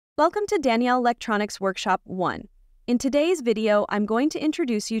Welcome to Daniyal Electronics Workshop 1. In today's video, I'm going to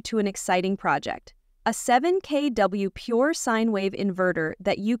introduce you to an exciting project, a 7 kW pure sine wave inverter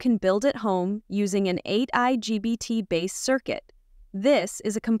that you can build at home using an 8 IGBT-based circuit. This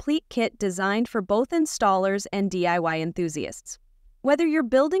is a complete kit designed for both installers and DIY enthusiasts. Whether you're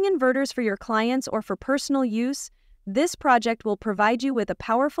building inverters for your clients or for personal use, this project will provide you with a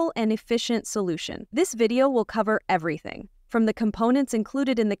powerful and efficient solution. This video will cover everything, from the components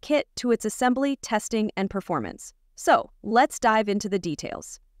included in the kit to its assembly, testing, and performance. So, let's dive into the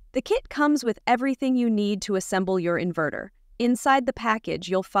details. The kit comes with everything you need to assemble your inverter. Inside the package,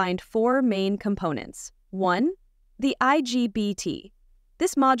 you'll find 4 main components. 1. The IGBT.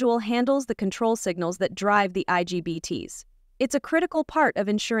 This module handles the control signals that drive the IGBTs. It's a critical part of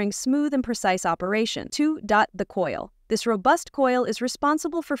ensuring smooth and precise operation. 2. The coil. This robust coil is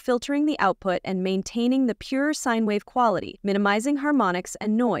responsible for filtering the output and maintaining the pure sine wave quality, minimizing harmonics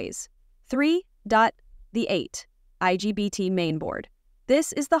and noise. 3. The 8 IGBT mainboard.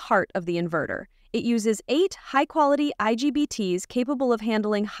 This is the heart of the inverter. It uses 8 high-quality IGBTs capable of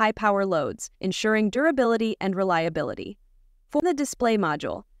handling high-power loads, ensuring durability and reliability. 4. The display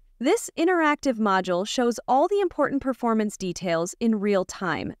module. This interactive module shows all the important performance details in real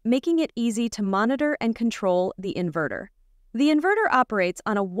time, making it easy to monitor and control the inverter. The inverter operates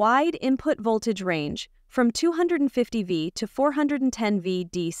on a wide input voltage range from 250V to 410V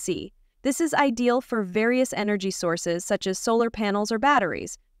DC. This is ideal for various energy sources such as solar panels or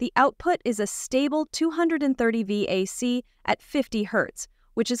batteries. The output is a stable 230V AC at 50 Hz,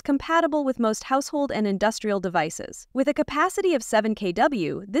 which is compatible with most household and industrial devices. With a capacity of 7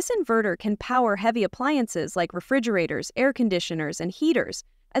 kW, this inverter can power heavy appliances like refrigerators, air conditioners, and heaters,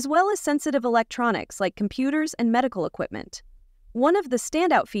 as well as sensitive electronics like computers and medical equipment. One of the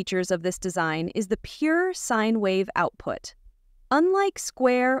standout features of this design is the pure sine wave output. Unlike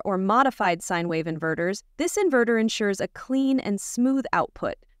square or modified sine wave inverters, this inverter ensures a clean and smooth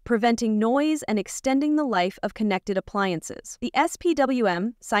output, preventing noise and extending the life of connected appliances. The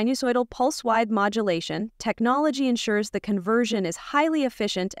SPWM, sinusoidal pulse-wide modulation, technology ensures the conversion is highly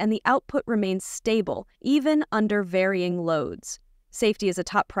efficient and the output remains stable, even under varying loads. Safety is a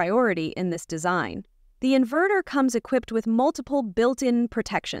top priority in this design. The inverter comes equipped with multiple built-in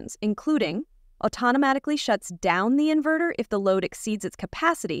protections, including automatically shuts down the inverter if the load exceeds its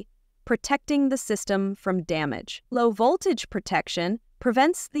capacity, protecting the system from damage. Low voltage protection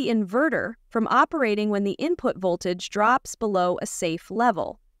prevents the inverter from operating when the input voltage drops below a safe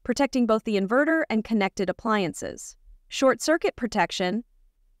level, protecting both the inverter and connected appliances. Short circuit protection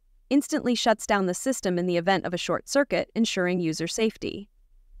instantly shuts down the system in the event of a short circuit, ensuring user safety.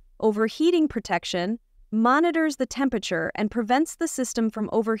 Overheating protection monitors the temperature and prevents the system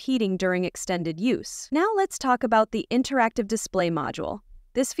from overheating during extended use. Now let's talk about the interactive display module.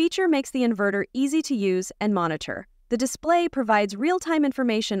 This feature makes the inverter easy to use and monitor. The display provides real-time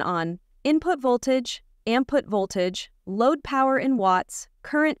information on input voltage, output voltage, load power in watts,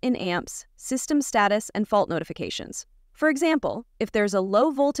 current in amps, system status, and fault notifications. For example, if there's a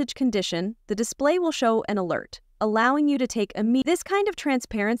low voltage condition, the display will show an alert, allowing you to take immediate. This kind of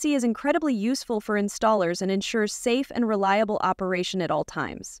transparency is incredibly useful for installers and ensures safe and reliable operation at all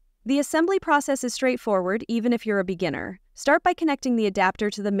times. The assembly process is straightforward, even if you're a beginner. Start by connecting the adapter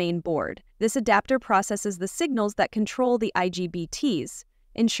to the main board. This adapter processes the signals that control the IGBTs,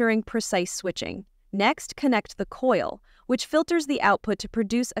 ensuring precise switching. Next, connect the coil, which filters the output to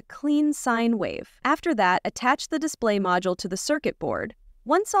produce a clean sine wave. After that, attach the display module to the circuit board.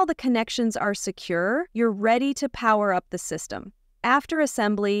 Once all the connections are secure, you're ready to power up the system. After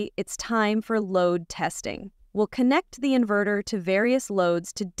assembly, it's time for load testing. We'll connect the inverter to various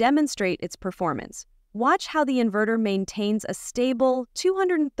loads to demonstrate its performance. Watch how the inverter maintains a stable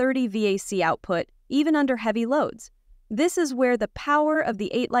 230 VAC output even under heavy loads. This is where the power of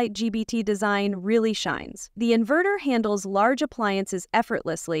the 8-light GBT design really shines. The inverter handles large appliances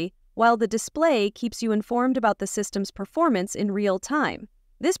effortlessly, while the display keeps you informed about the system's performance in real time.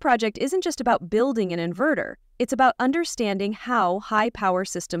 This project isn't just about building an inverter, it's about understanding how high-power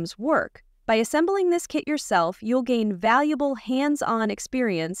systems work. By assembling this kit yourself, you'll gain valuable hands-on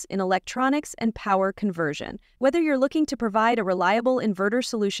experience in electronics and power conversion. Whether you're looking to provide a reliable inverter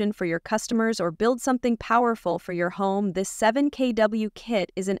solution for your customers or build something powerful for your home, this 7 kW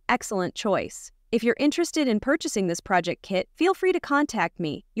kit is an excellent choice. If you're interested in purchasing this project kit, feel free to contact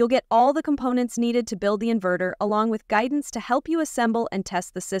me. You'll get all the components needed to build the inverter, along with guidance to help you assemble and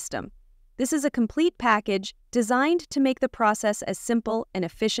test the system. This is a complete package designed to make the process as simple and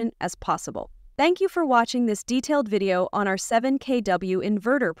efficient as possible. Thank you for watching this detailed video on our 7 kW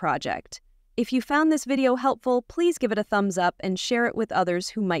inverter project. If you found this video helpful, please give it a thumbs up and share it with others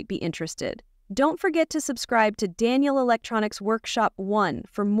who might be interested. Don't forget to subscribe to Daniyal Electronics Workshop 1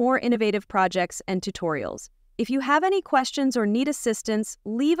 for more innovative projects and tutorials. If you have any questions or need assistance,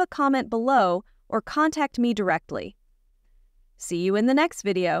 leave a comment below or contact me directly. See you in the next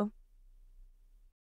video.